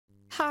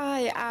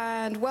Hi,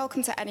 and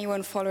welcome to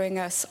anyone following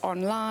us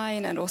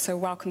online, and also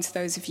welcome to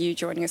those of you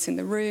joining us in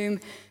the room.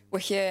 We're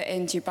here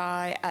in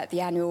Dubai at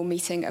the annual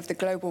meeting of the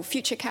Global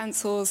Future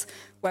Councils,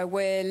 where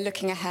we're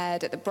looking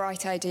ahead at the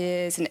bright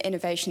ideas and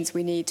innovations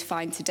we need to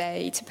find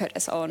today to put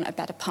us on a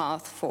better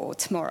path for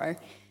tomorrow.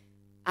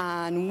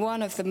 And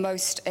one of the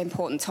most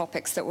important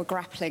topics that we're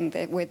grappling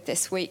with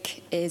this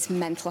week is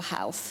mental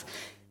health.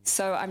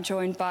 So I'm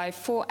joined by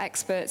 4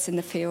 experts in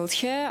the field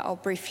here. I'll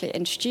briefly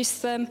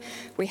introduce them.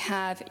 We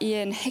have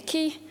Ian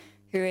Hickie,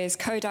 who is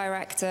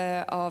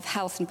co-director of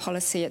Health and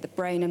Policy at the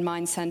Brain and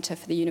Mind Centre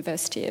for the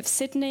University of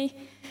Sydney.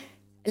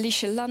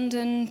 Elisha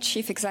London,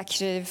 Chief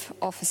Executive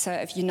Officer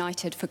of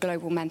United for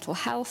Global Mental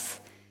Health.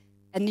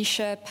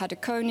 Anisha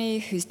Padukone,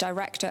 who's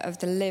Director of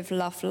the Live,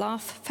 Love,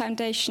 Laugh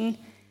Foundation.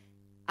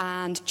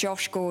 And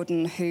Josh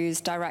Gordon,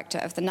 who's Director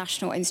of the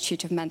National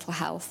Institute of Mental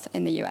Health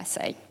in the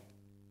USA.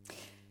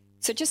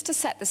 So just to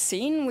set the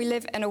scene, we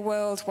live in a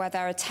world where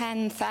there are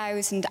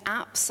 10,000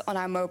 apps on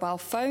our mobile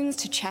phones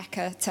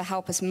to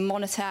help us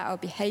monitor our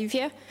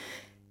behaviour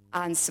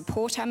and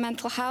support our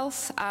mental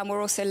health. And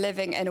we're also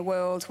living in a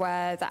world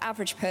where the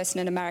average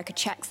person in America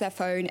checks their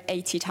phone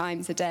 80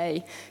 times a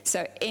day.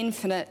 So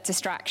infinite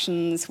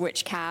distractions,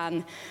 which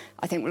can,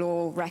 I think we'll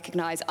all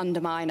recognise,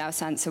 undermine our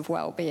sense of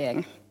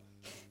well-being.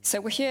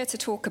 So we're here to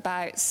talk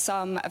about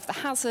some of the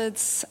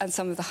hazards and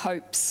some of the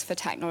hopes for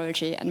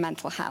technology and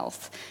mental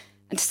health.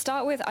 And to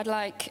start with, I'd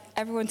like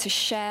everyone to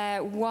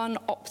share one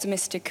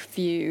optimistic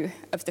view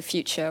of the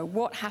future.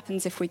 What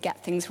happens if we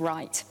get things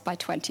right by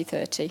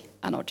 2030?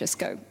 And I'll just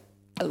go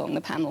along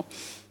the panel.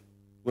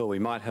 Well, we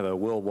might have a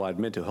worldwide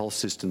mental health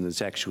system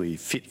that's actually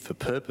fit for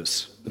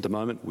purpose. At the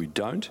moment, we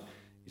don't.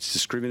 It's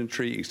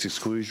discriminatory, it's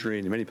exclusionary,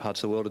 and in many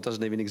parts of the world it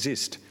doesn't even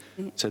exist.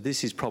 So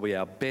this is probably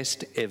our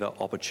best ever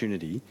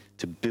opportunity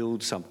to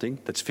build something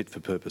that's fit for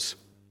purpose.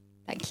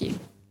 Thank you.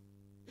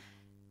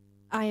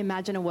 I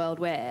imagine a world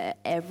where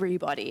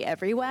everybody,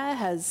 everywhere,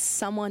 has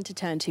someone to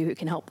turn to who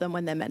can help them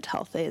when their mental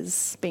health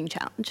is being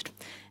challenged.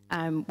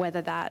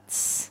 Whether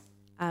that's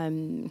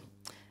someone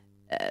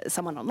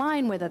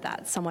online, whether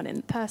that's someone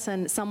in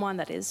person, someone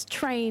that is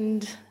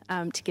trained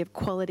to give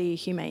quality,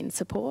 humane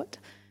support.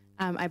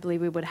 I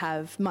believe we would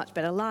have much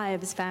better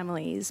lives,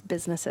 families,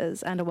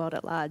 businesses, and a world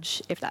at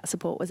large if that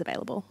support was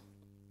available.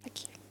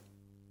 Thank you.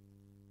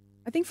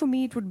 I think for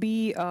me it would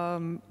be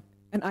an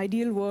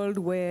ideal world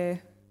where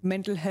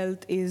mental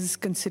health is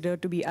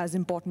considered to be as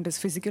important as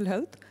physical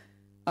health.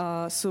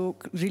 So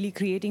really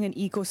creating an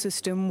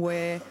ecosystem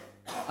where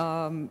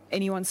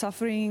anyone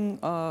suffering,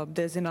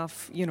 there's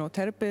enough,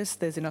 therapists,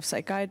 there's enough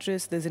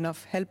psychiatrists, there's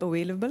enough help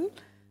available,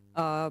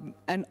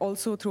 and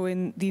also throw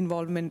in the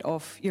involvement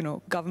of,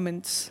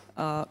 governments,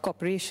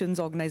 corporations,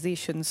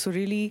 organizations. So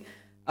really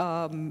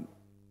an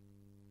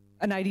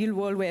ideal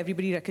world where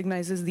everybody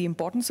recognizes the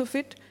importance of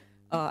it,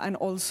 and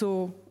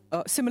also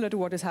similar to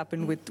what has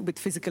happened with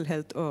physical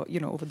health,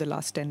 over the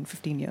last 10,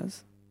 15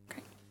 years.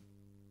 Great.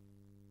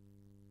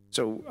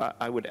 So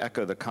I would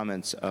echo the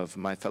comments of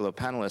my fellow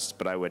panelists,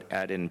 but I would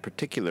add in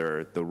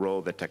particular the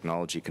role that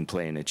technology can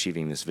play in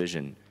achieving this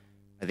vision.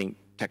 I think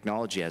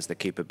technology has the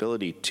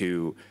capability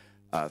to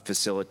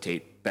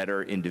facilitate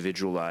better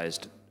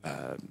individualized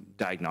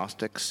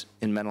diagnostics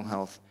in mental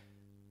health,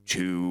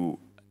 to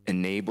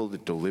enable the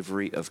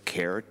delivery of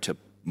care to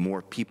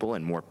more people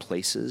and more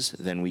places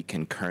than we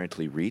can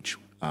currently reach,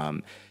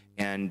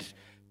 and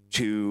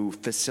to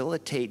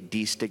facilitate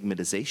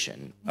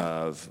destigmatization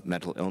of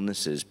mental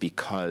illnesses,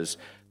 because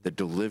the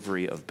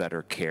delivery of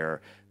better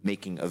care,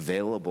 making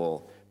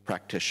available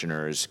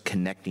practitioners,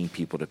 connecting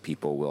people to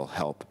people will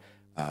help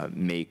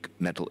make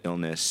mental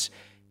illness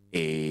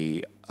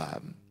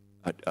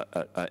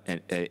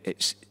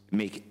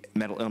make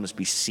mental illness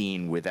be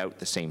seen without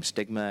the same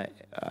stigma,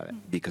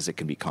 because it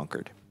can be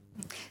conquered.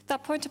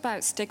 That point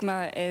about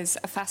stigma is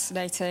a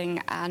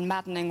fascinating and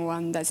maddening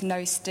one. There's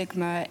no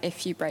stigma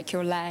if you break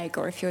your leg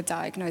or if you're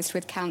diagnosed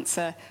with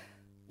cancer.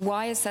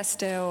 Why is there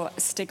still a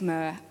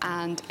stigma,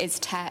 and is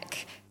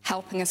tech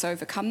helping us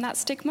overcome that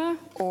stigma,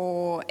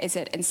 or is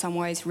it in some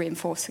ways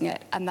reinforcing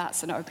it? And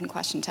that's an open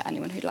question to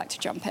anyone who'd like to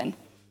jump in.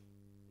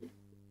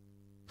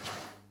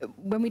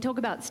 When we talk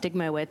about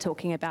stigma, we're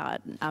talking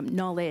about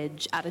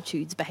knowledge,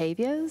 attitudes,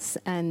 behaviours,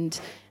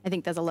 and I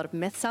think there's a lot of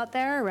myths out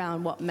there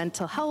around what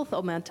mental health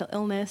or mental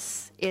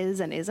illness is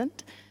and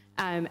isn't.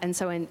 And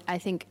so I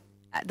think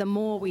the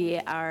more we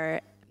are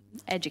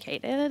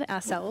educated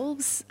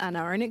ourselves and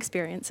our own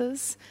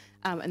experiences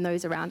and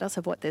those around us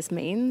of what this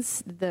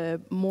means, the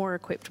more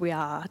equipped we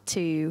are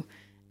to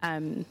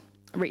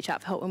reach out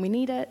for help when we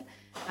need it.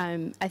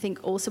 I think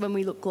also when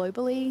we look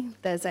globally,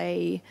 there's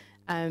a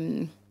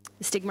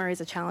stigma is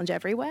a challenge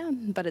everywhere,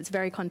 but it's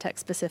very context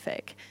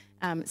specific.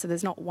 So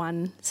there's not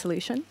one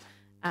solution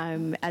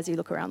as you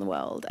look around the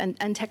world.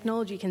 And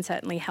technology can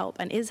certainly help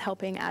and is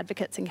helping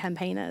advocates and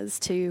campaigners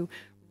to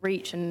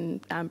reach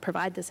and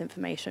provide this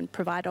information,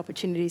 provide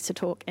opportunities to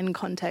talk in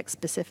context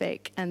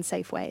specific and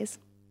safe ways.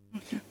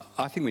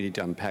 I think we need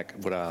to unpack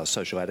what are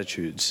social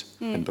attitudes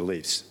and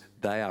beliefs.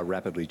 they are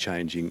rapidly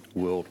changing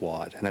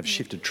worldwide and have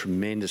shifted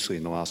tremendously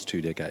in the last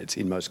 2 decades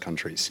in most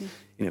countries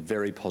in a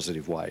very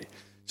positive way.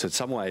 So in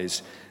some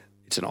ways,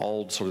 it's an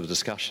old sort of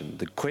discussion.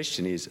 The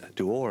question is,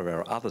 do all of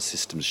our other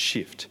systems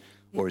shift,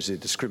 or is there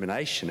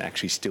discrimination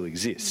actually still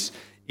exists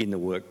in the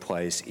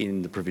workplace,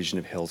 in the provision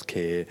of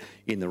healthcare,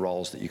 in the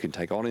roles that you can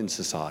take on in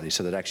society,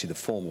 so that actually the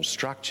formal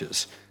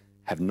structures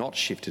have not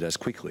shifted as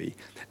quickly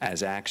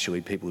as actually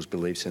people's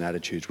beliefs and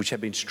attitudes, which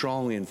have been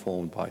strongly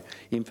informed by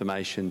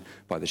information,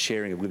 by the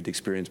sharing of lived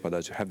experience, by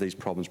those who have these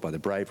problems, by the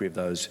bravery of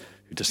those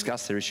who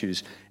discuss their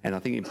issues, and I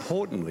think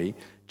importantly,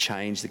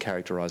 change the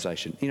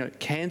characterisation. You know,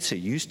 cancer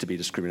used to be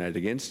discriminated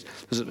against.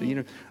 You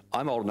know,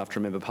 I'm old enough to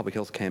remember public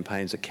health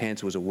campaigns that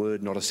cancer was a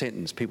word, not a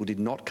sentence. People did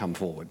not come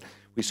forward.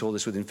 We saw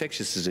this with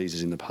infectious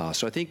diseases in the past.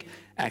 So I think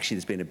actually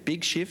there's been a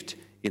big shift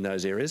in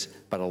those areas,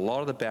 but a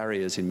lot of the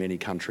barriers in many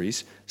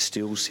countries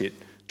still sit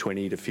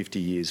 20 to 50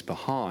 years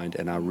behind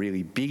and are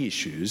really big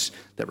issues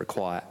that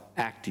require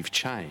active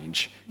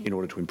change in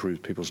order to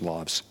improve people's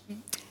lives.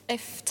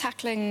 If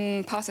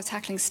part of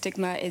tackling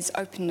stigma is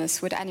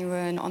openness, would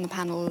anyone on the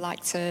panel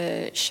like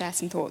to share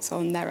some thoughts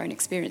on their own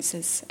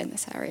experiences in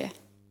this area?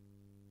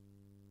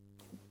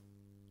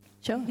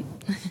 Sure.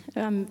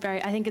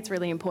 I think it's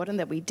really important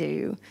that we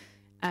do.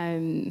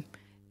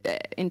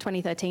 In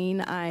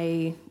 2013,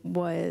 I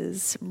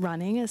was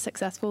running a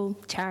successful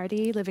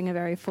charity, living a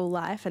very full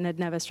life, and had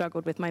never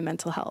struggled with my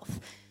mental health.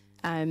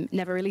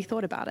 Never really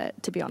thought about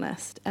it, to be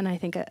honest, and I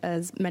think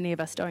as many of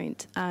us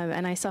don't.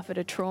 And I suffered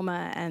a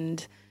trauma,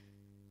 and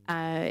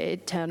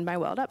it turned my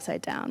world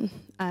upside down.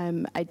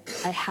 I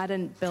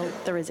hadn't built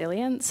the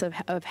resilience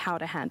of how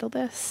to handle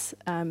this.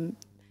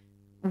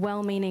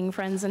 Well-meaning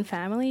friends and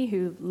family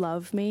who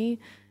love me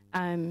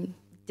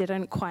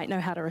didn't quite know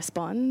how to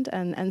respond,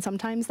 and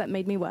sometimes that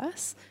made me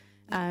worse.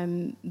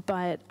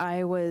 But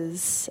I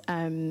was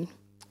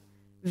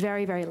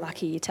very, very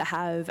lucky to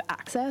have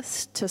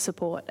access to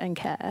support and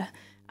care.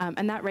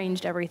 And that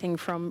ranged everything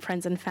from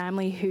friends and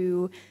family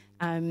who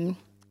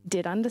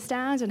did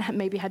understand and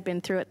maybe had been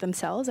through it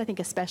themselves. I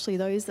think especially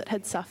those that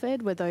had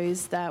suffered were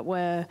those that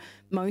were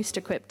most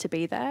equipped to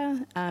be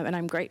there. And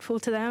I'm grateful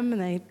to them,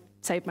 and they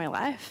saved my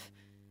life.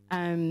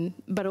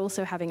 But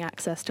also having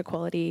access to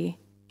quality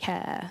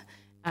care,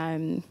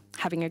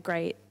 having a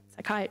great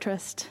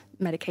psychiatrist,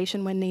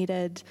 medication when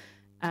needed,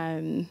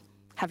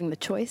 having the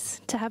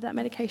choice to have that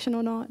medication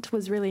or not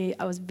was really,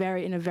 I was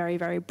in a very,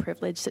 very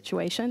privileged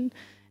situation,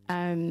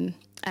 and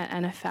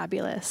a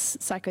fabulous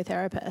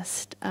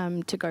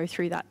psychotherapist to go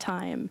through that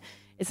time.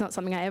 It's not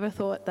something I ever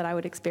thought that I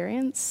would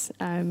experience.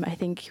 I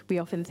think we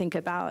often think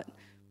about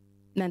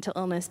mental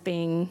illness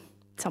being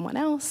someone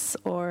else,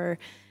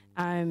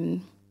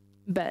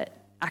 but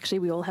actually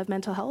we all have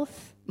mental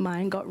health.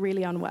 Mine got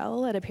really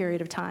unwell at a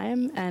period of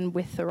time, and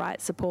with the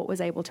right support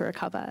was able to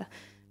recover.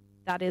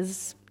 That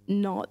is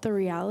not the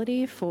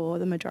reality for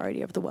the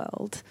majority of the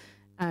world.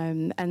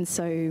 And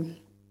so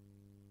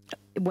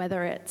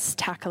whether it's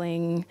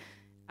tackling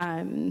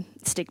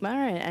stigma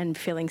and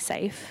feeling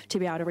safe to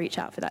be able to reach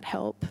out for that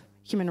help,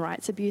 human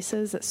rights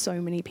abuses that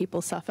so many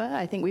people suffer,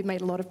 I think we've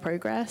made a lot of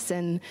progress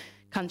in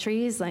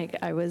countries. Like,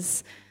 I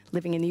was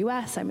living in the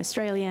US, I'm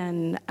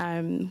Australian,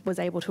 was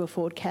able to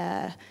afford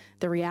care.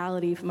 The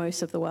reality for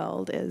most of the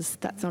world is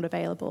that's not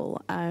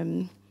available.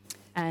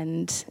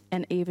 And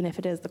even if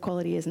it is, the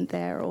quality isn't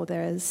there, or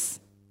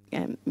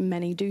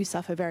many do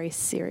suffer very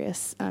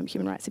serious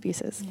human rights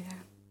abuses. Yeah,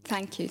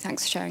 thank you.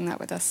 Thanks for sharing that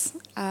with us.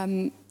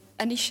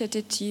 Anisha,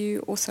 did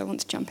you also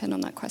want to jump in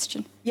on that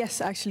question?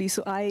 Yes, actually.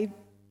 So I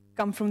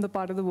come from the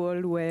part of the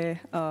world where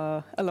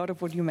a lot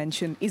of what you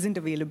mentioned isn't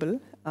available.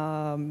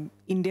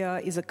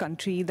 India is a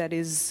country that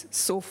is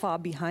so far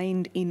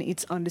behind in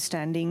its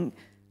understanding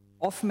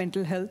of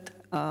mental health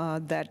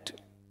that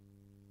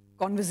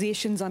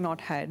conversations are not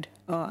had,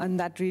 and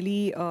that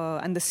really,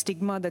 and the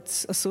stigma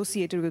that's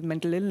associated with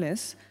mental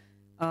illness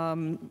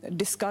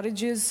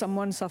discourages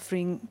someone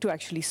suffering to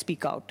actually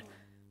speak out,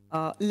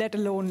 let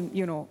alone,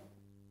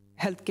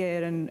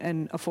 healthcare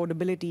and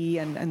affordability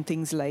and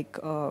things like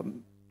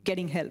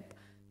getting help.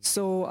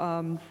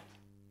 So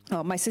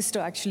my sister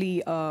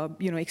actually,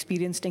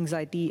 experienced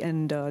anxiety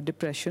and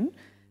depression,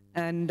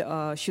 and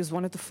she was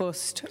one of the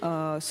first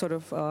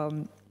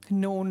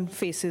known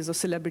faces or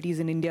celebrities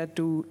in India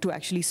to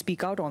actually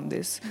speak out on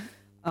this.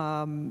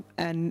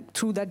 And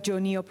through that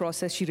journey or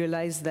process, she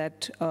realized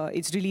that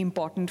it's really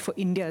important for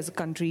India as a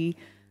country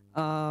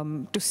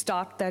to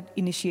start that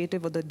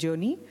initiative or the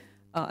journey.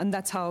 And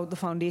that's how the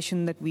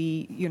foundation that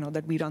we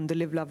run, the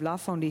Live, Love,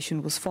 Laugh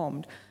Foundation, was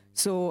formed.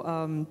 So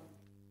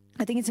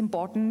I think it's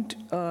important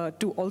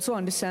to also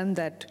understand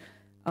that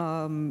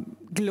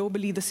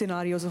globally the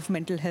scenarios of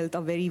mental health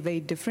are very, very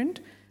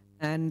different.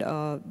 And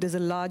there's a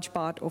large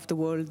part of the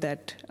world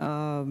that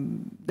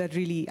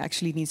really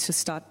actually needs to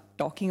start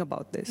talking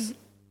about this. Mm-hmm.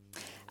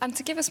 And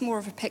to give us more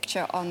of a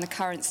picture on the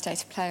current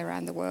state of play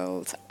around the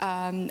world,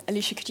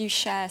 Elisha, could you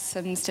share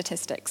some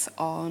statistics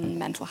on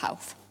mental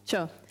health?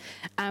 Sure.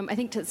 I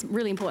think it's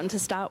really important to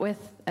start with,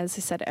 as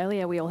I said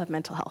earlier, we all have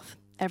mental health,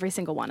 every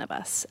single one of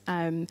us.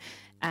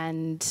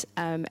 And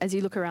as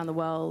you look around the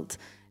world,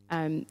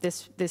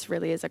 this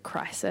really is a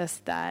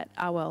crisis that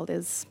our world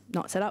is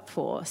not set up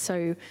for.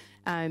 So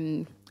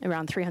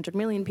around 300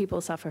 million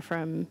people suffer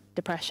from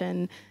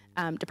depression.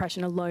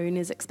 Depression alone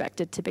is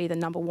expected to be the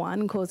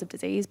 #1 cause of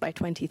disease by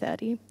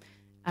 2030.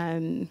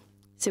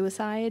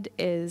 Suicide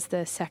is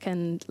the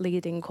second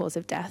leading cause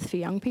of death for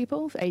young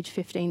people, aged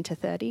 15 to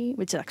 30,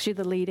 which is actually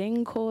the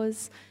leading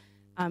cause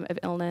of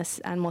illness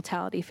and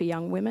mortality for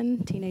young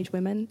women, teenage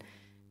women.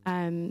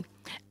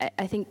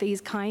 I think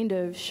these kind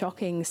of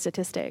shocking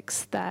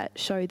statistics that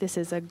show this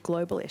is a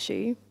global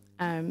issue.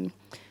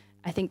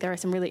 I think there are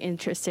some really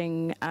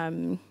interesting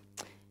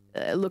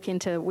look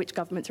into which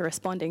governments are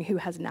responding, who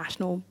has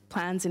national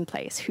plans in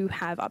place, who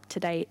have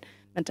up-to-date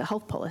mental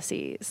health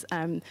policies.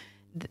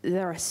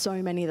 There are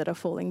so many that are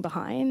falling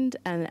behind,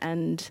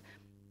 and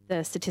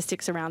the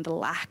statistics around the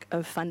lack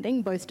of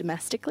funding, both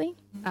domestically,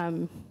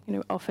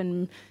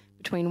 often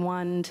between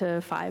 1%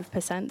 to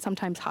 5%,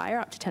 sometimes higher,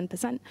 up to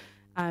 10%.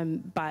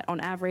 But on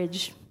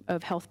average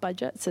of health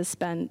budgets is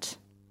spent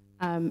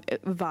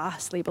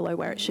vastly below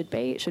where it should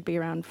be. It should be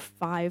around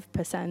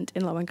 5%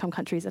 in low-income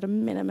countries at a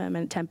minimum,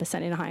 and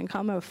 10% in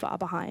high-income are far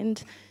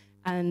behind.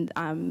 And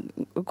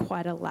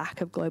quite a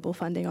lack of global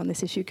funding on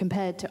this issue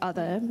compared to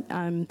other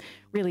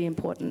really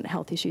important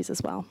health issues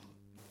as well.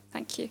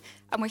 Thank you.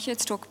 And we're here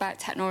to talk about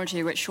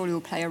technology, which surely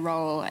will play a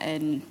role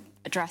in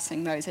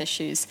addressing those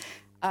issues.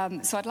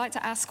 So I'd like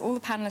to ask all the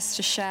panelists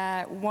to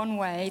share one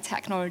way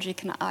technology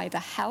can either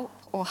help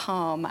or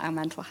harm our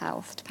mental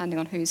health, depending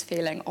on who's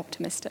feeling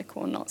optimistic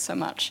or not so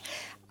much.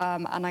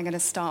 And I'm going to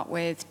start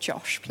with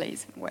Josh,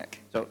 please.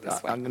 So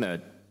I'm going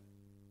to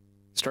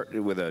start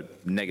with a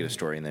negative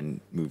story and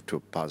then move to a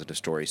positive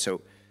story. So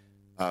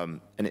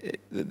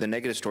the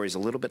negative story is a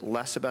little bit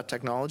less about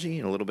technology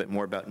and a little bit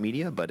more about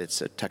media, but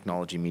it's a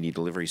technology media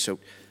delivery. So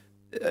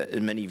as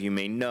many of you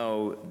may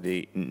know,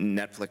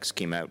 Netflix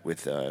came out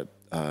with a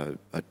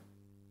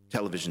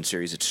television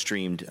series that's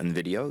streamed on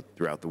video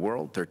throughout the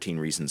world, 13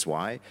 Reasons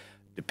Why,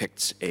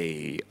 depicts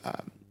a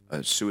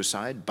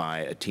suicide by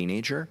a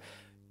teenager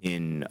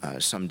in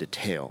some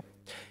detail.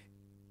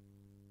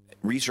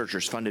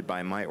 Researchers funded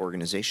by my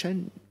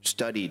organization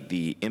studied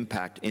the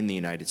impact in the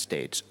United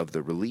States of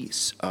the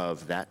release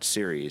of that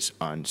series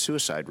on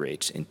suicide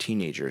rates in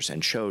teenagers,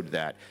 and showed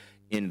that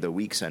in the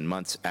weeks and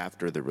months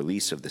after the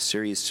release of the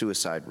series,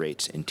 suicide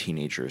rates in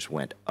teenagers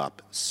went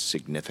up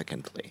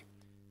significantly.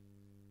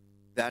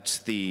 That's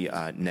the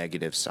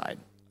negative side.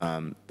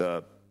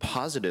 The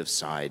positive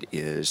side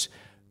is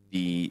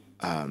the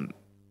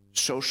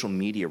social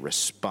media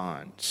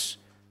response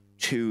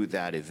to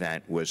that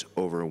event was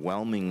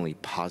overwhelmingly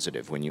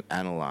positive when you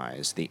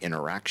analyze the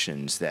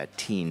interactions that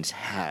teens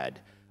had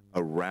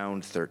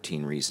around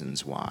 13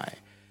 Reasons Why.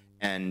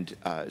 And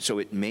so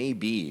it may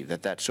be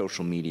that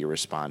social media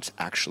response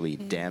actually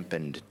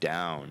dampened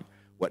down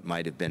what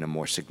might have been a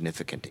more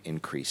significant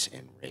increase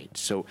in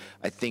rates. So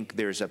I think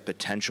there's a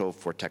potential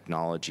for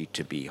technology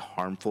to be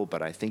harmful,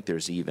 but I think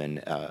there's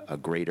even a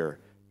greater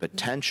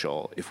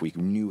potential, if we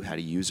knew how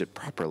to use it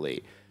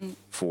properly,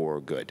 for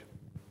good.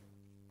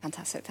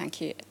 Fantastic,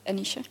 thank you.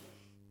 Anisha?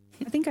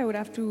 I think I would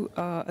have to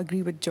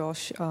agree with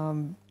Josh.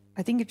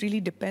 I think it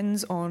really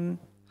depends on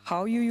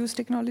how you use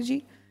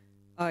technology.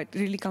 It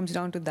really comes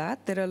down to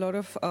that. There are a lot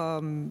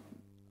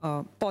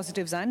of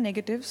positives and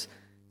negatives.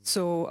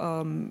 So,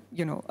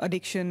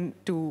 addiction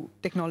to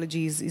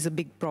technologies is a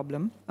big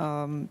problem.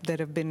 There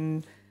have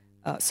been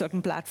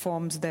certain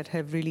platforms that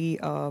have really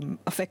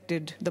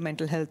affected the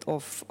mental health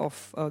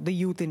of the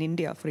youth in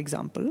India, for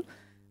example.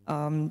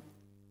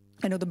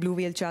 I know the Blue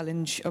Whale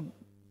Challenge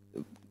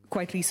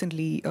quite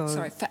recently.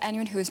 Sorry, for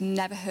anyone who has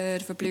never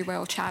heard of a Blue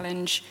Whale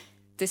Challenge,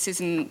 this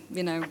isn't,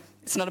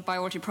 it's not a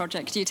biology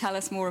project. Could you tell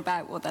us more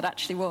about what that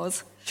actually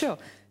was? Sure.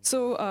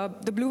 So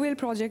the Blue Whale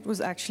Project was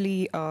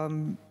actually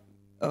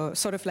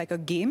sort of like a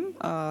game.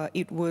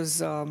 It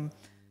was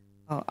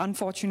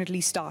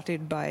unfortunately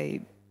started by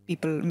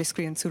people,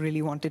 miscreants who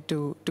really wanted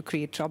to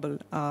create trouble.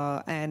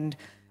 And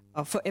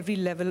for every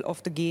level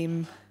of the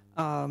game,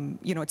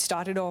 it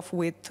started off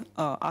with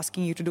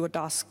asking you to do a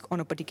task on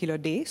a particular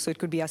day. So it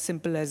could be as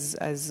simple as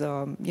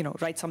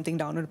write something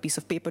down on a piece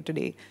of paper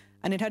today.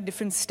 And it had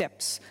different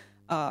steps.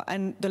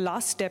 And the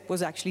last step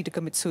was actually to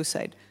commit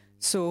suicide.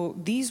 So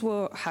these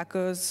were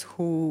hackers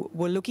who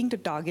were looking to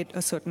target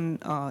a certain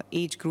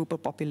age group or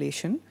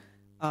population.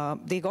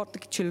 They got the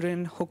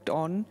children hooked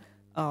on,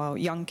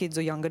 young kids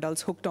or young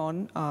adults hooked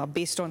on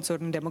based on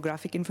certain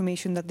demographic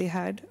information that they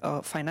had,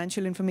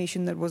 financial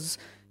information that was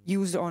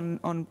used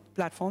on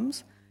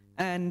platforms.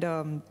 And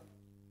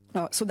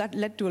so that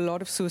led to a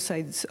lot of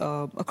suicides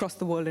across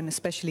the world, and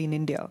especially in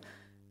India.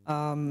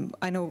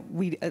 I know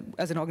we,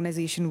 as an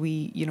organization,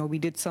 we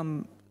did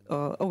some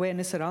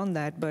awareness around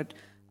that, but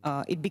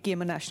it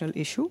became a national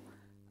issue.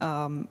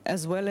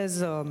 As well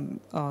as,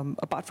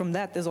 apart from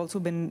that, there's also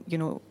been,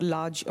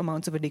 large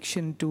amounts of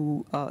addiction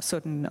to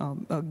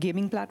certain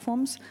gaming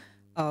platforms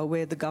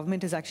where the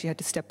government has actually had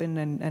to step in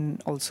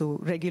and also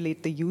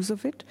regulate the use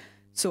of it.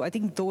 So I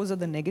think those are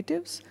the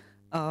negatives.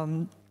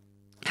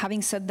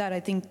 Having said that, I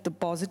think the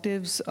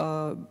positives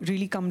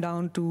really come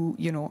down to,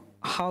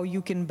 how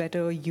you can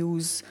better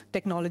use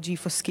technology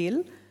for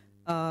scale,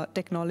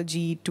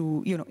 technology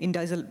to,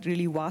 India is a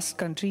really vast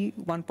country,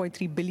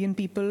 1.3 billion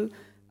people,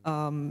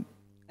 and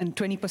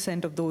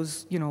 20% of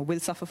those, will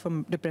suffer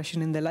from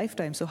depression in their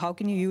lifetime. So how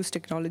can you use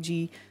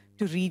technology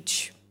to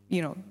reach,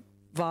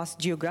 vast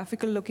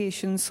geographical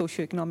locations,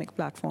 socioeconomic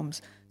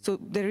platforms? So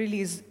there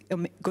really is a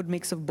good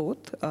mix of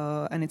both,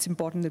 and it's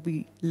important that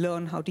we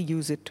learn how to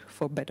use it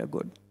for better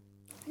good.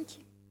 Thank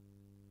you.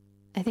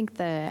 I think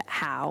the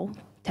how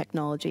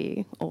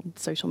technology or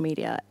social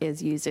media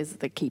is used is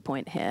the key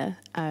point here.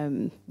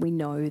 We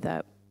know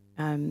that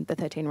the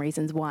 13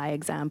 Reasons Why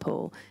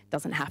example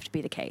doesn't have to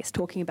be the case.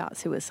 Talking about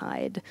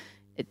suicide,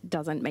 it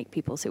doesn't make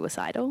people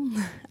suicidal.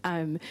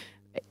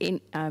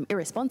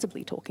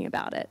 Irresponsibly talking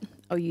about it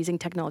or using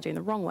technology in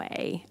the wrong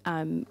way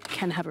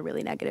can have a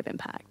really negative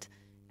impact.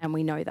 And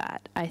we know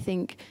that. I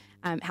think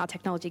how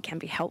technology can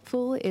be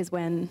helpful is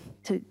when,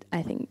 to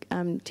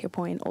your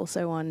point,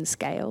 also on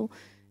scale,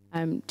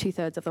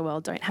 2/3 of the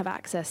world don't have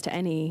access to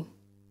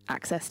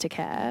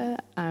care,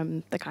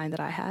 the kind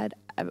that I had,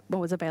 what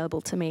was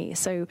available to me.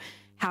 So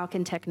how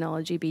can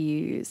technology be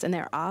used? And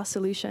there are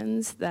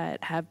solutions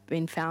that have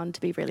been found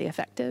to be really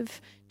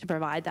effective to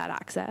provide that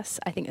access.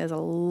 I think there's a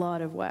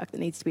lot of work that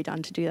needs to be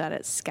done to do that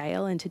at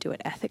scale and to do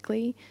it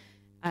ethically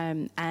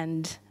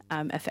and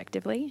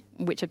effectively.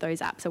 Which of those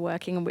apps are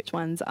working and which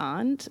ones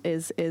aren't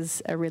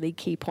is a really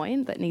key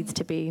point that needs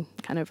to be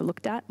kind of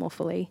looked at more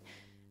fully.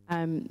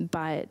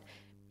 But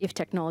if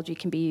technology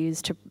can be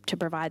used to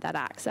provide that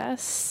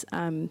access,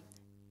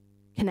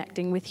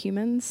 connecting with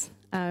humans,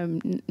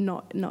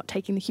 not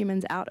taking the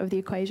humans out of the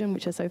equation,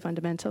 which is so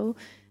fundamental,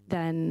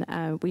 then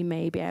we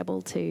may be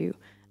able to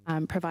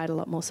provide a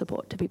lot more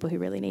support to people who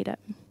really need it.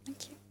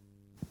 Thank you.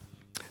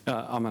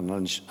 I'm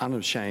an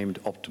unashamed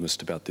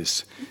optimist about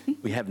this.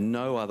 We have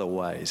no other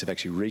ways of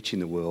actually reaching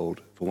the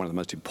world for one of the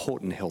most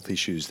important health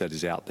issues that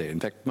is out there. In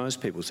fact,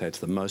 most people say it's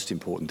the most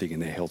important thing in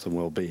their health and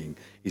well-being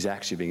is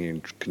actually being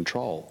in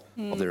control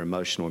of their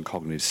emotional and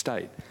cognitive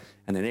state.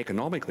 And then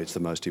economically, it's the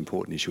most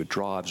important issue. It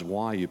drives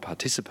why you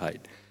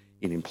participate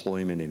in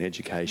employment, in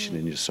education,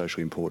 in your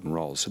socially important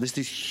roles. So there's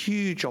this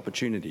huge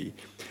opportunity.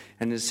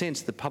 And in a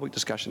sense, the public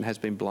discussion has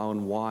been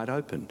blown wide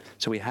open.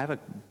 So we have a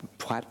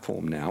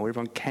platform now where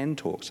everyone can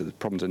talk. So the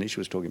problems Anisha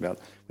was talking about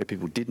where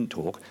people didn't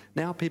talk,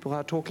 now people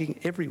are talking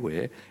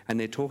everywhere and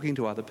they're talking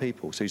to other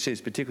people. So you see,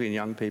 it's particularly in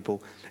young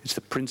people, it's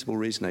the principal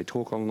reason they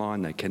talk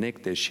online, they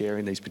connect, they're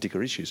sharing these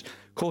particular issues.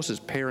 Causes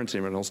parents and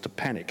everyone else to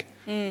panic.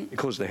 It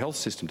causes the health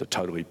system to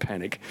totally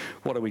panic.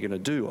 What are we going to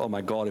do? Oh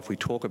my God, if we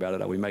talk about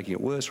it, are we making it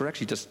worse? We're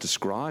actually just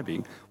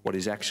describing what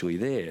is actually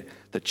there.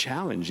 The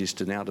challenge is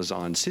to now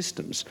design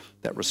systems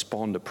that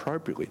respond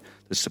appropriately,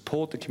 that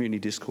support the community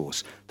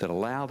discourse, that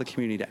allow the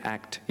community to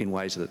act in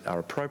ways that are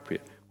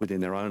appropriate within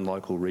their own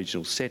local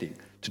regional setting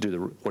to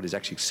do what is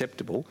actually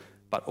acceptable,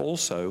 but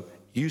also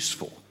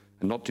useful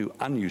and not do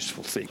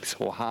unuseful things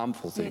or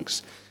harmful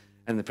things.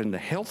 And from the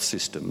health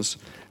systems,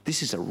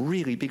 this is a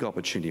really big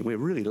opportunity. We're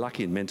really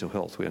lucky in mental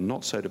health. We are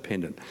not so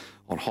dependent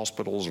on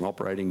hospitals and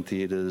operating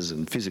theatres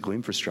and physical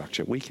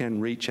infrastructure. We can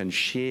reach and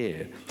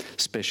share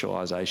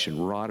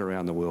specialisation right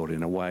around the world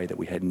in a way that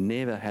we had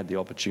never had the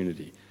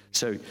opportunity.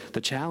 So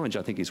the challenge,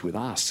 I think, is with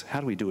us.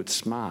 How do we do it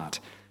smart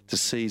to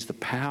seize the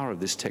power of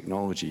this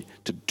technology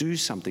to do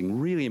something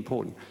really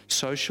important,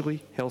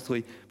 socially,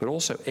 healthily, but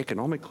also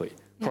economically,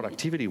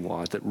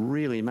 productivity-wise, that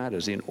really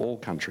matters in all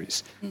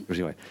countries.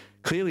 Anyway,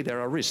 clearly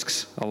there are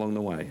risks along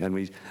the way,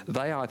 and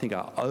they, I think,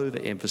 are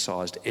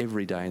overemphasised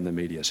every day in the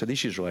media. So the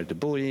issues related to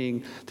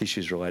bullying, the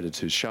issues related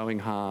to showing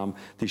harm,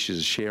 the issues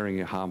of sharing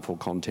harmful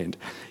content.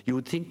 You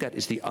would think that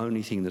is the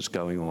only thing that's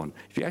going on.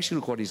 If you actually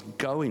look what is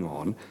going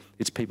on,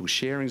 it's people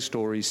sharing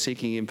stories,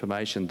 seeking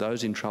information,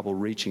 those in trouble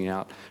reaching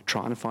out,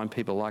 trying to find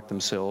people like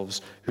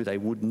themselves who they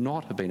would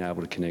not have been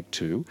able to connect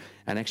to,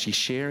 and actually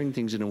sharing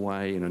things in a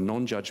way, in a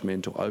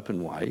non-judgmental,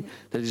 open way,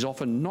 that is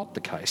often not the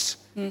case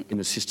in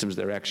the systems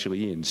they're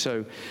actually in.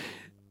 So,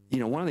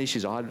 one of the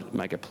issues I'd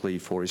make a plea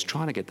for is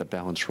trying to get the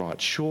balance right.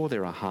 Sure,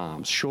 there are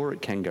harms. Sure,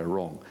 it can go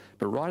wrong.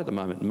 But right at the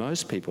moment,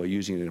 most people are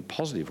using it in a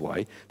positive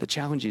way. The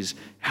challenge is,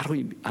 how do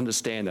we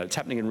understand that? It's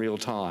happening in real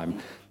time.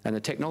 And the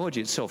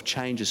technology itself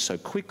changes so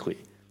quickly.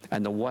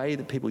 And the way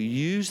that people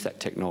use that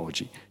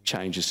technology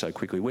changes so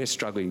quickly. We're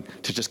struggling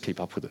to just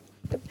keep up with it.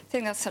 I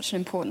think that's such an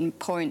important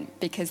point,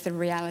 because the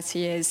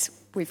reality is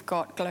we've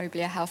got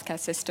globally a healthcare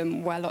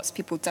system where lots of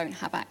people don't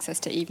have access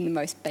to even the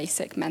most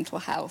basic mental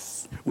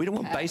health. We don't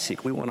want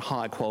basic, we want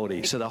high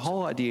quality. So the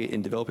whole idea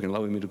in developing and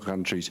low and middle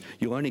countries,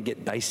 you only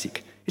get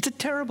basic. It's a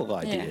terrible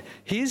idea. Yeah.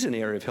 Here's an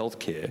area of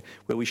healthcare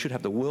where we should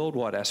have the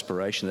worldwide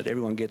aspiration that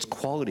everyone gets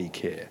quality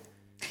care.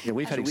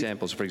 We've had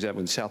examples, for example,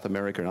 in South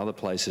America and other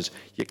places,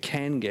 you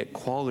can get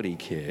quality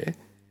care,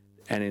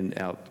 and in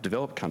our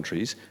developed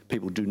countries,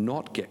 people do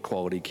not get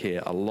quality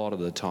care a lot of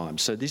the time.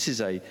 So this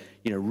is a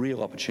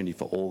real opportunity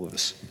for all of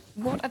us.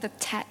 What are the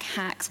tech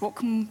hacks? What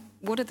can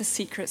what are the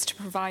secrets to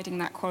providing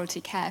that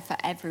quality care for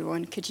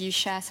everyone? Could you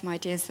share some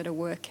ideas that are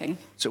working?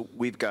 So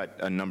we've got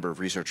a number of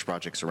research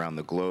projects around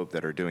the globe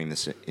that are doing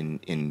this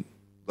in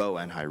low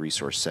and high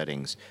resource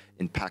settings.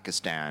 In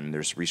Pakistan,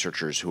 there's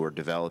researchers who are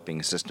developing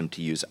a system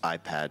to use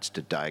iPads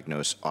to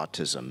diagnose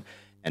autism.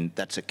 And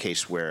that's a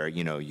case where,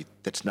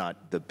 that's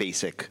not the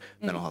basic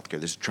mental health care.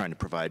 This is trying to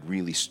provide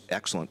really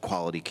excellent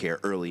quality care,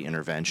 early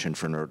intervention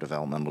for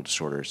neurodevelopmental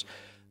disorders.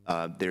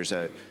 There's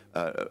a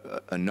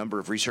number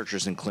of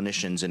researchers and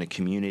clinicians in a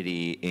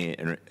community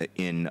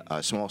in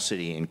a small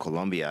city in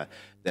Colombia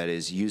that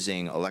is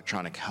using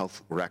electronic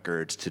health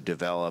records to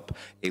develop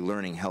a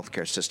learning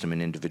healthcare system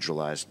in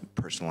individualized,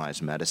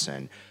 personalized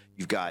medicine.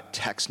 You've got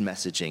text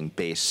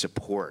messaging-based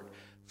support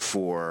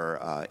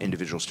for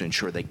individuals to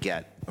ensure they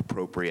get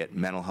appropriate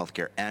mental health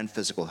care and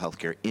physical health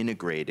care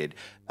integrated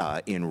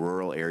in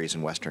rural areas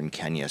in Western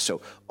Kenya.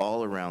 So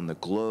all around the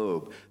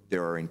globe,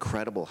 there are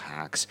incredible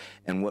hacks.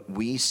 And what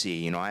we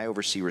see, I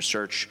oversee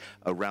research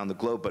around the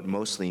globe, but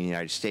mostly in the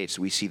United States,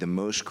 we see the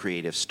most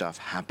creative stuff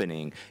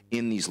happening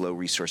in these low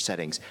resource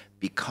settings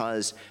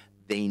because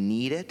they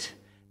need it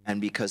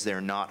and because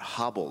they're not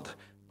hobbled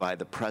by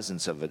the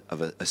presence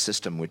of a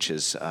system which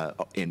is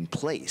in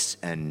place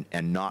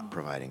and not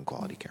providing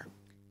quality care.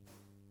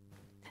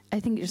 I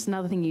think just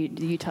another thing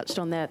you touched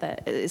on there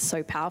that is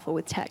so powerful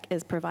with tech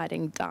is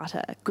providing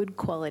data, good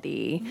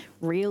quality,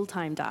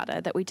 real-time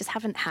data that we just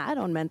haven't had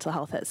on mental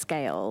health at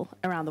scale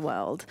around the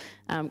world.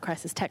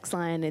 Crisis Text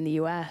Line in the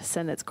US,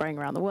 and it's growing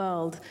around the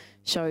world,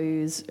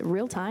 shows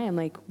real-time,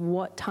 like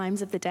what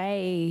times of the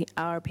day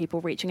are people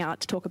reaching out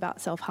to talk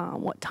about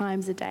self-harm? What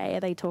times of day are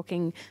they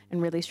talking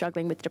and really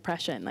struggling with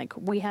depression? Like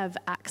we have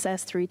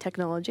access through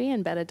technology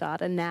and better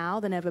data now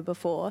than ever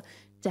before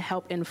to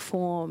help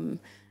inform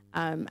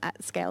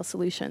at scale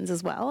solutions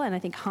as well. And I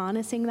think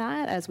harnessing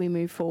that as we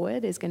move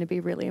forward is going to be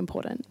really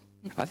important.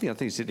 I think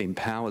it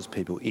empowers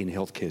people in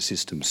healthcare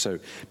systems. So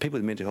people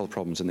with mental health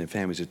problems and their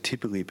families have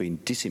typically been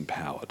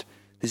disempowered.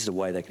 This is a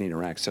way they can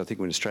interact. So I think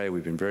in Australia,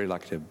 we've been very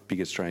lucky to have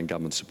big Australian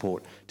government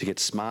support to get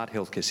smart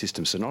healthcare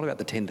systems. So not about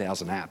the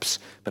 10,000 apps,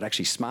 but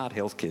actually smart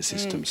healthcare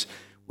systems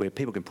where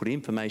people can put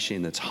information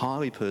in that's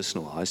highly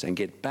personalised and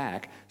get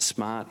back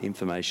smart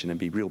information and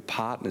be real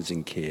partners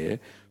in care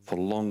for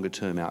longer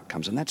term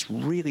outcomes. And that's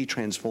really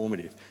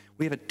transformative.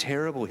 We have a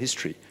terrible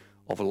history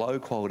of low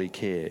quality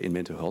care in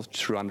mental health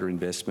through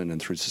underinvestment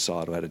and through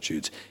societal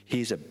attitudes.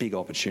 Here's a big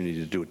opportunity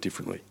to do it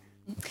differently.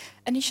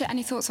 Anisha,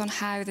 any thoughts on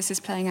how this is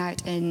playing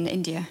out in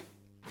India?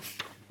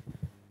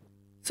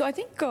 So I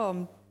think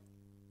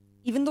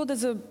even though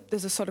there's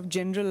a sort of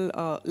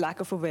general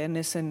lack of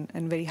awareness and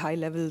very high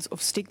levels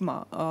of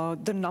stigma,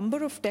 the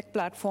number of tech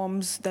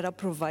platforms that are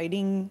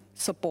providing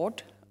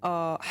support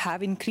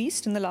have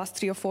increased in the last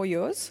 3 or 4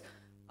 years.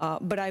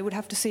 But I would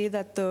have to say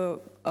that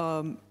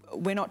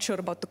we're not sure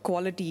about the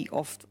quality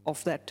of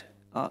that.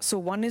 So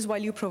one is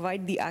while you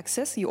provide the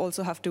access, you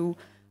also have to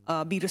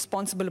be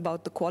responsible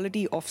about the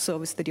quality of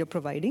service that you're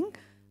providing.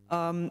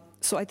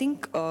 So I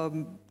think,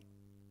 we're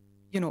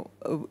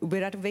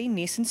at a very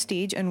nascent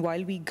stage, and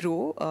while we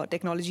grow,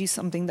 technology is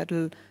something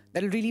that'll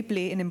really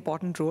play an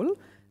important role.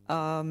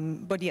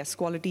 But yes,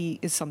 quality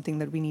is something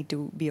that we need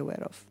to be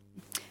aware of.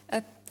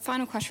 A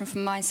final question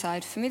from my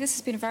side. For me, this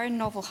has been a very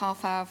novel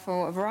half hour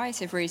for a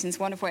variety of reasons,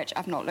 one of which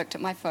I've not looked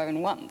at my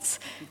phone once,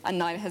 and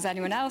neither has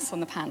anyone else on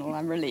the panel,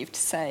 I'm relieved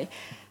to say.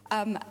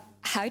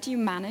 How do you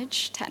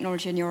manage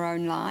technology in your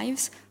own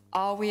lives?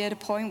 Are we at a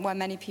point where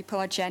many people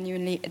are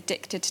genuinely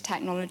addicted to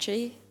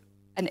technology?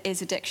 And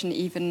is addiction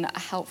even a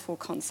helpful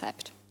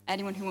concept?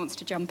 Anyone who wants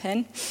to jump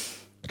in?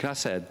 Can I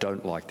say I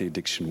don't like the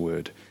addiction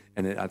word?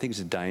 And I think it's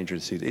a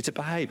dangerous, it's a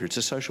behaviour, it's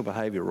a social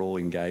behaviour we're all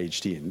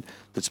engaged in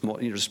that's more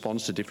in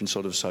response to different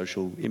sort of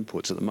social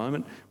inputs. At the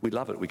moment, we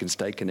love it. We can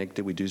stay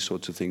connected, we do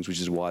sorts of things,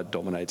 which is why it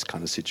dominates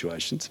kind of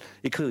situations.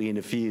 It clearly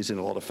interferes in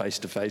a lot of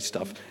face-to-face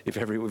stuff. If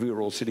we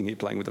were all sitting here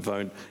playing with the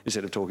phone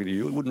instead of talking to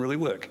you, it wouldn't really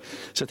work.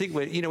 So I think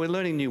we're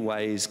learning new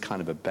ways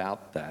kind of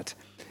about that,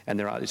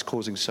 and it's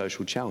causing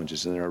social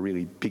challenges, and there are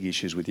really big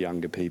issues with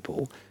younger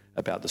people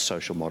about the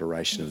social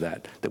moderation of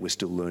that we're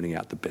still learning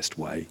out the best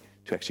way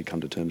to actually come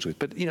to terms with.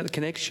 But, the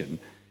connection,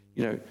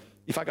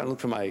 if I go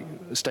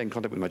and stay in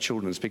contact with my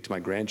children and speak to my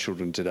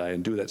grandchildren today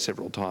and do that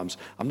several times,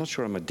 I'm not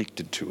sure I'm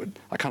addicted to it.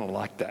 I kind of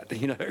like that,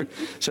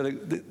 So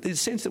the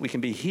sense that we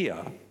can be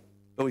here,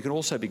 but we can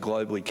also be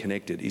globally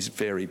connected is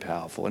very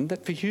powerful. And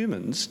that for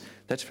humans,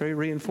 that's very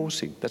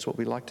reinforcing. That's what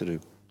we like to do.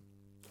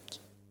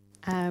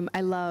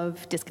 I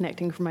love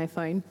disconnecting from my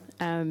phone.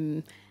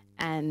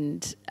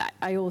 And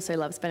I also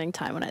love spending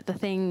time on it. The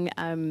thing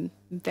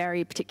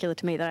very particular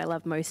to me that I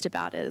love most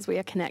about it is we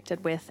are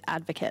connected with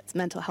advocates,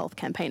 mental health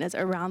campaigners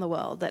around the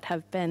world that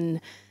have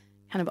been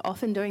kind of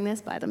often doing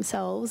this by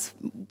themselves,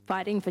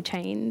 fighting for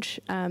change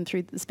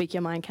through the Speak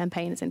Your Mind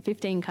campaigns in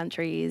 15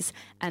 countries,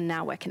 and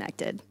now we're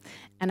connected.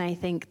 And I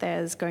think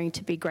there's going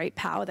to be great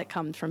power that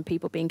comes from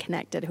people being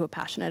connected who are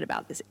passionate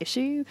about this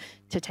issue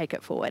to take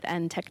it forward.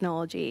 And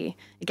technology,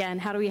 again,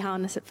 how do we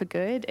harness it for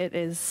good?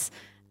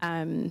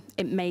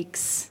 It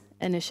makes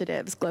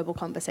initiatives, global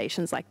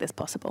conversations like this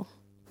possible.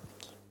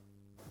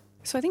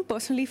 So I think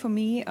personally for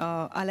me,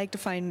 I like to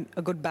find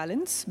a good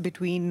balance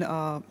between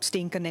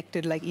staying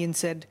connected, like Ian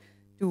said,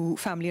 to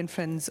family and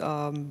friends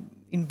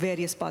in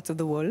various parts of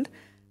the world.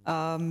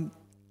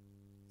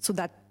 So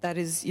that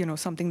is,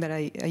 something that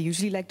I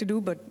usually like to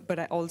do, but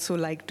I also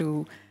like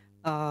to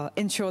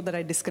ensure that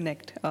I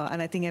disconnect.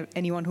 And I think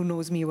anyone who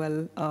knows me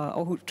well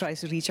or who tries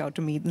to reach out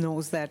to me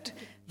knows that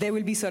there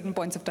will be certain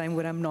points of time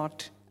where I'm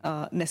not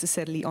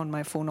necessarily on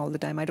my phone all the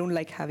time. I don't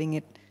like having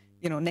it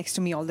next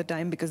to me all the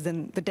time, because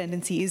then the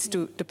tendency is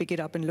to pick it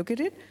up and look at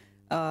it.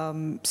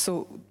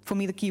 So for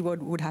me, the key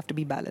word would have to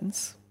be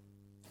balance.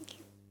 Thank you.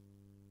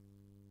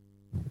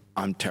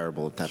 I'm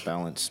terrible at that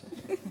balance.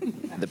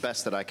 The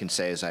best that I can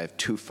say is I have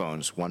two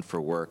phones, one for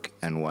work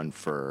and one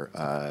for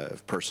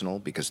personal,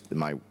 because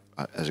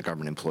as a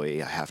government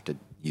employee, I have to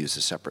use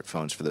the separate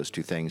phones for those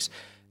two things.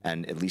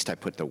 And at least I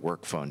put the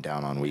work phone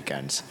down on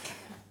weekends.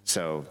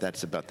 So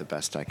that's about the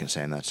best I can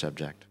say on that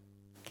subject.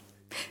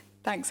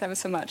 Thanks ever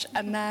so much.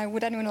 And now,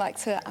 would anyone like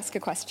to ask a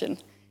question?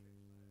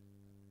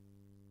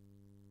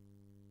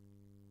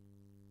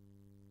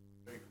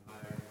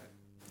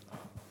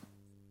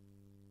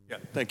 Yeah,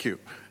 thank you.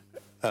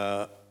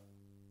 I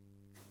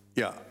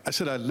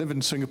said I live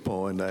in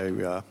Singapore, and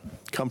I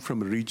come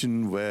from a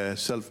region where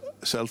cell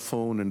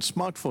phone and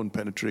smartphone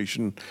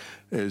penetration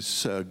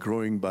is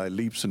growing by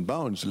leaps and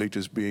bounds,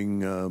 latest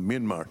being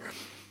Myanmar.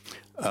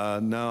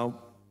 Now,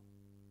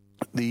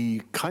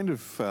 the kind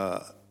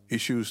of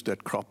issues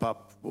that crop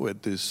up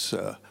with this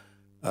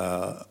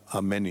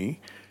are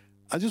many.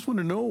 I just want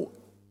to know,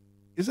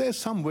 is there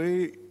some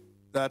way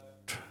that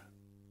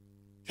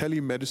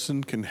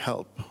telemedicine can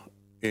help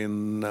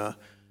in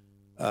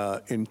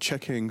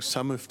checking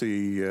some of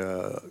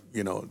the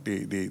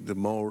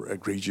more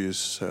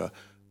egregious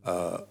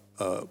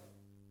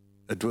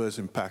adverse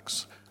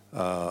impacts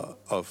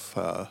of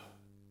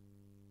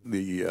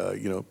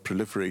the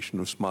proliferation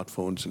of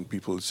smartphones and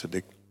people's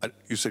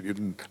you said you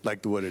didn't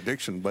like the word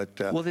addiction, but...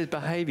 well, there's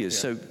behaviours.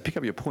 So pick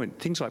up your point.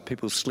 Things like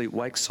people's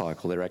sleep-wake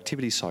cycle, their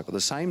activity cycle, at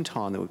the same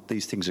time that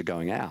these things are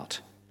going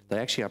out, they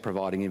actually are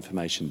providing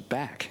information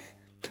back.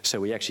 So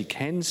we actually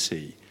can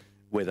see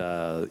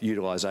whether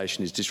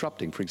utilisation is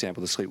disrupting, for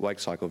example, the sleep-wake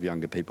cycle of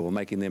younger people, or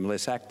making them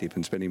less active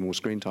and spending more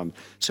screen time.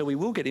 So we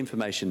will get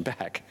information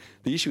back.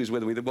 The issue is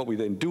what we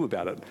then do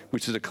about it,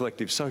 which is a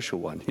collective social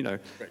one.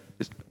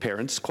 As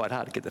parents, quite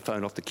hard to get the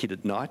phone off the kid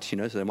at night,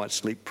 so they might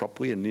sleep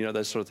properly and,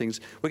 those sort of things.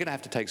 We're going to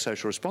have to take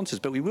social responses,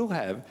 but we will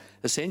have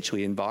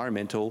essentially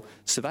environmental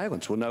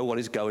surveillance. We'll know what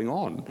is going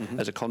on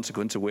as a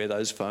consequence of where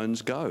those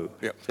phones go.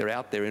 Yep. They're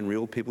out there in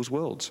real people's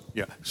worlds.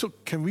 Yeah. So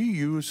can we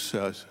use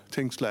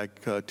things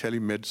like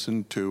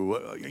telemedicine to,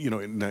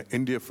 in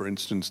India, for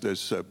instance,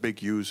 there's a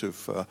big use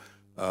of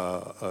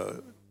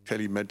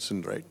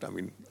telemedicine, right? I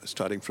mean,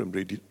 starting from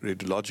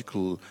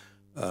radiological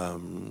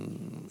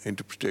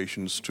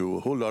interpretations to a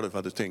whole lot of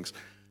other things.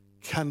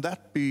 Can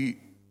that be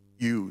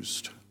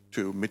used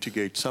to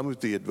mitigate some of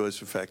the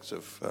adverse effects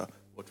of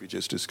what we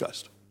just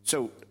discussed?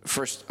 So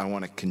first, I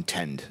want to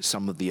contend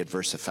some of the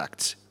adverse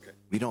effects. Okay.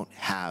 We don't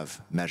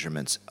have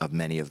measurements of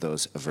many of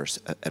those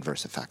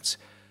adverse effects.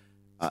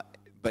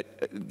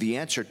 But the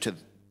answer to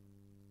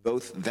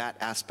both that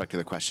aspect of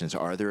the question is,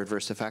 are there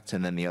adverse effects?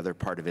 And then the other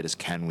part of it is,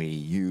 can we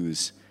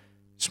use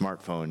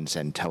smartphones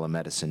and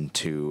telemedicine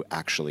to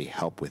actually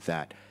help with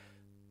that?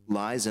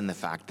 Lies in the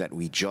fact that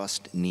we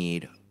just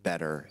need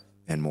better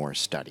and more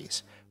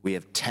studies. We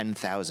have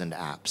 10,000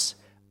 apps.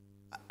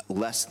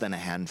 Less than a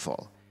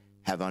handful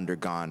have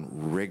undergone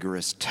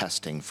rigorous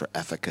testing for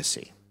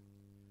efficacy.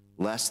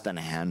 Less than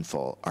a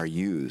handful are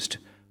used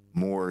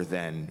more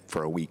than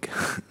for a week,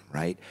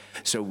 right?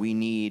 So we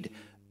need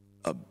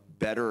a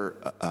better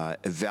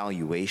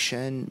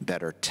evaluation,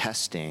 better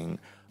testing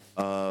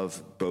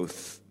of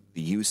both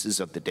the uses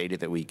of the data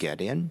that we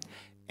get in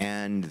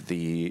and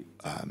the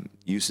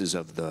uses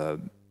of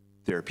the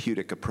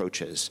therapeutic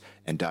approaches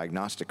and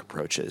diagnostic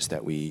approaches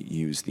that we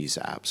use these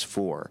apps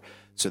for,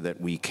 so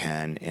that we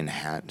can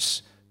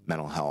enhance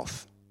mental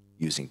health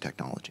using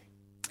technology.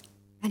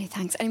 Many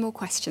thanks. Any more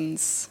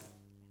questions?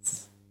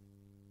 Yes.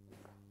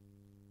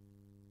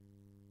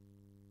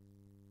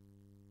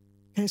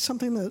 Okay,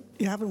 something that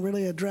you haven't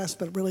really addressed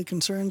but really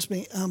concerns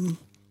me. It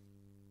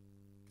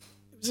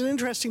was an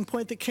interesting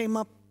point that came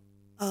up.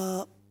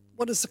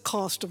 What is the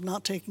cost of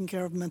not taking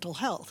care of mental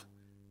health?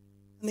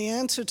 And the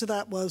answer to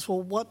that was,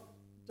 well, what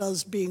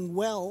does being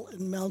well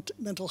in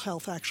mental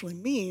health actually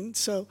mean?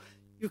 So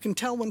you can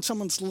tell when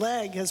someone's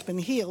leg has been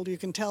healed. You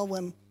can tell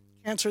when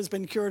cancer has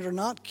been cured or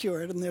not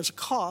cured, and there's a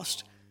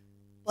cost.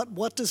 But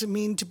what does it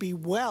mean to be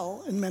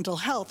well in mental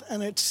health?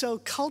 And it's so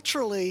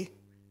culturally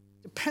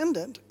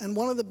dependent. And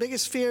one of the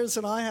biggest fears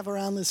that I have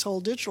around this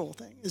whole digital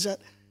thing is that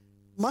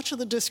much of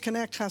the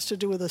disconnect has to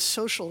do with a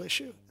social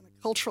issue and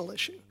a cultural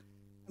issue.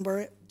 And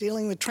we're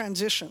dealing with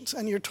transitions.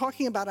 And you're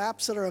talking about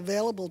apps that are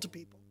available to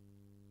people.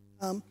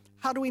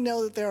 How do we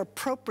know that they're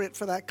appropriate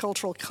for that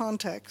cultural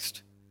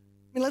context?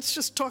 I mean, let's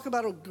just talk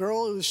about a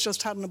girl who's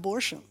just had an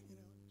abortion,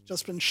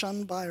 just been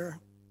shunned by her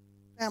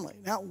family.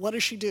 Now, what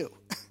does she do?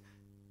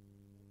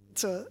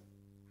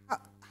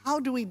 how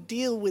do we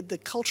deal with the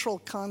cultural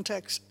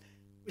context,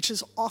 which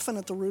is often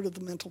at the root of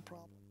the mental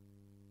problem?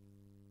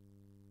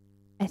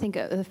 I think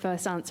the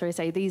first answer is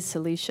these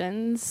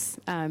solutions,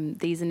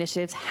 these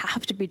initiatives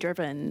have to be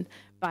driven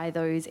by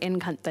those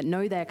that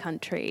know their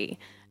country.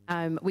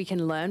 We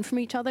can learn from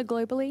each other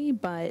globally,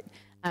 but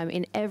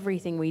in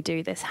everything we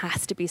do, this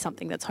has to be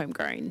something that's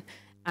homegrown.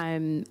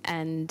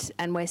 And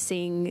we're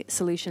seeing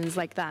solutions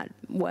like that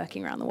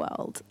working around the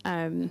world.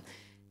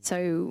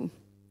 So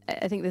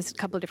I think there's a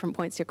couple of different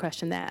points to your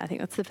question there. I think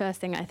that's the first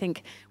thing. I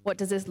think, what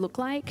does this look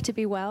like to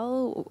be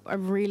well? I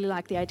really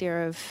like the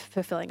idea of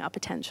fulfilling our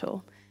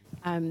potential.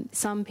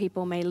 Some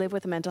people may live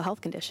with a mental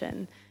health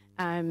condition.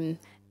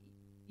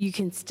 You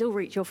can still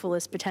reach your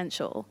fullest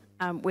potential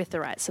with the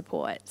right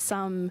support.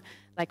 Some,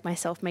 like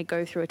myself, may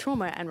go through a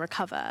trauma and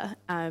recover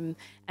and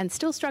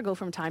still struggle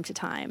from time to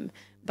time,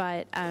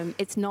 but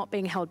it's not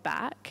being held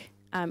back.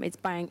 It's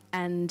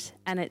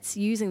it's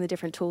using the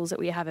different tools that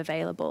we have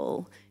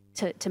available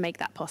to make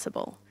that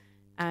possible.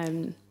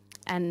 And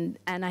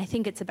I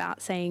think it's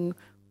about saying,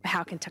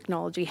 how can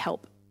technology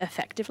help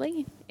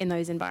effectively in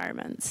those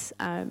environments,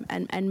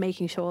 and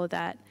making sure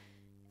that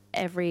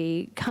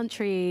every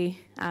country,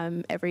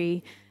 and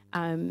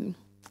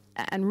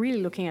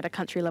really looking at a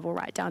country level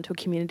right down to a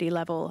community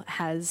level,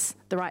 has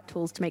the right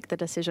tools to make the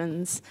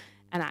decisions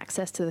and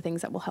access to the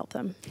things that will help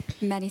them.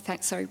 Many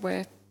thanks. Sorry,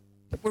 we're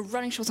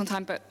running short on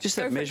time, but just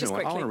that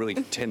measurement one. I want to really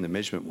contend the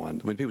measurement one.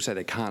 When people say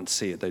they can't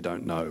see it, they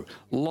don't know.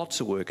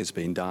 Lots of work has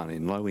been done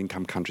in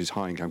low-income countries,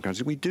 high-income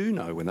countries. We do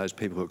know when those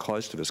people who are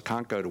close to us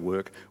can't go to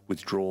work,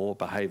 withdraw,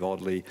 behave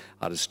oddly,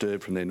 are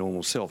disturbed from their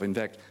normal self. In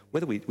fact,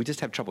 whether we just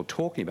have trouble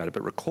talking about it,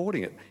 but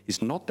recording it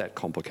is not that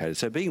complicated.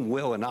 So being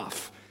well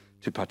enough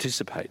to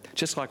participate,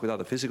 just like with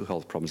other physical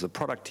health problems, the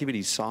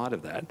productivity side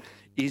of that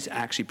is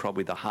actually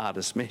probably the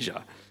hardest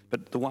measure,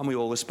 but the one we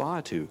all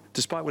aspire to.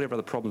 Despite whatever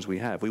other problems we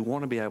have, we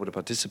want to be able to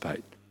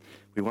participate.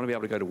 We want to be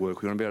able to go to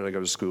work. We want to be able to go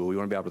to school. We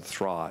want to be able to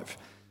thrive.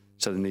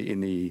 So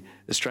in the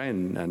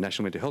Australian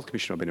National Mental Health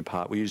Commission I've been a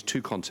part, we use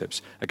two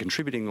concepts: a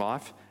contributing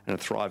life and a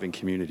thriving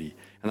community.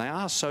 And they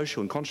are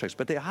social in constructs,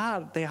 but they're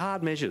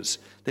hard measures.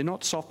 They're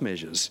not soft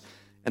measures.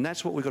 And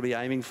that's what we've got to be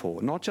aiming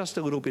for. Not just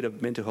a little bit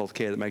of mental health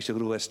care that makes you a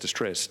little less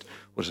distressed,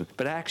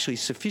 but actually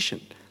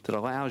sufficient that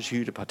allows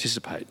you to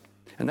participate.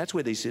 And that's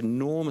where these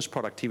enormous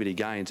productivity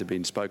gains have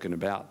been spoken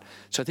about.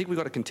 So I think we've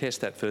got to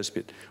contest that first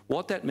bit.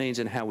 What that means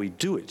and how we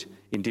do it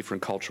in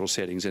different cultural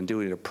settings and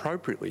do it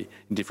appropriately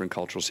in different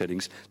cultural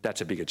settings,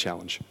 that's a bigger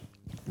challenge.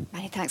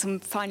 Many thanks.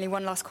 And finally,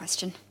 one last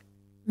question.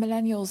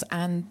 Millennials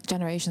and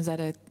generations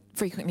that are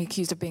frequently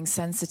accused of being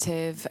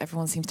sensitive,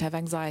 everyone seems to have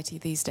anxiety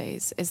these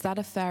days. Is that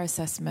a fair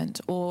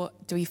assessment, or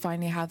do we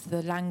finally have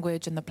the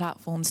language and the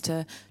platforms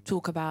to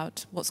talk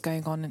about what's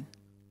going on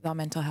with our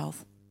mental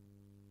health?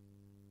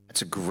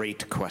 That's a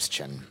great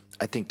question.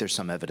 I think there's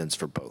some evidence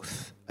for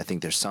both. I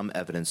think there's some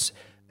evidence,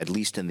 at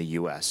least in the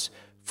US,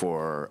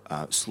 for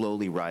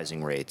slowly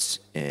rising rates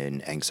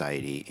in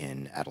anxiety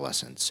in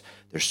adolescents.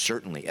 There's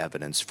certainly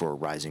evidence for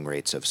rising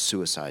rates of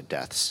suicide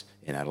deaths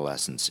in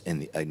adolescents in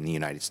the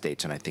United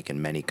States, and I think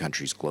in many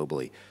countries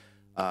globally.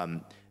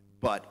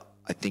 But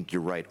I think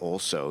you're right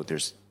also,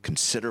 there's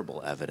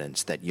considerable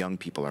evidence that young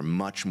people are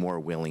much more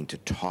willing to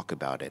talk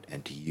about it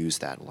and to use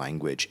that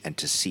language and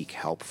to seek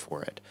help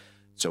for it.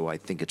 So I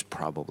think it's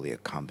probably a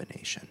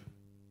combination.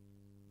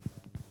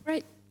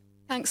 Great.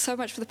 Thanks so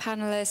much for the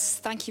panelists.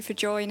 Thank you for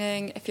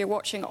joining. If you're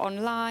watching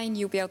online,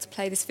 you'll be able to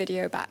play this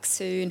video back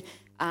soon.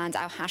 And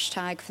our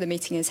hashtag for the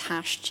meeting is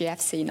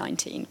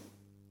 #GFC19.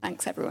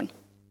 Thanks, everyone.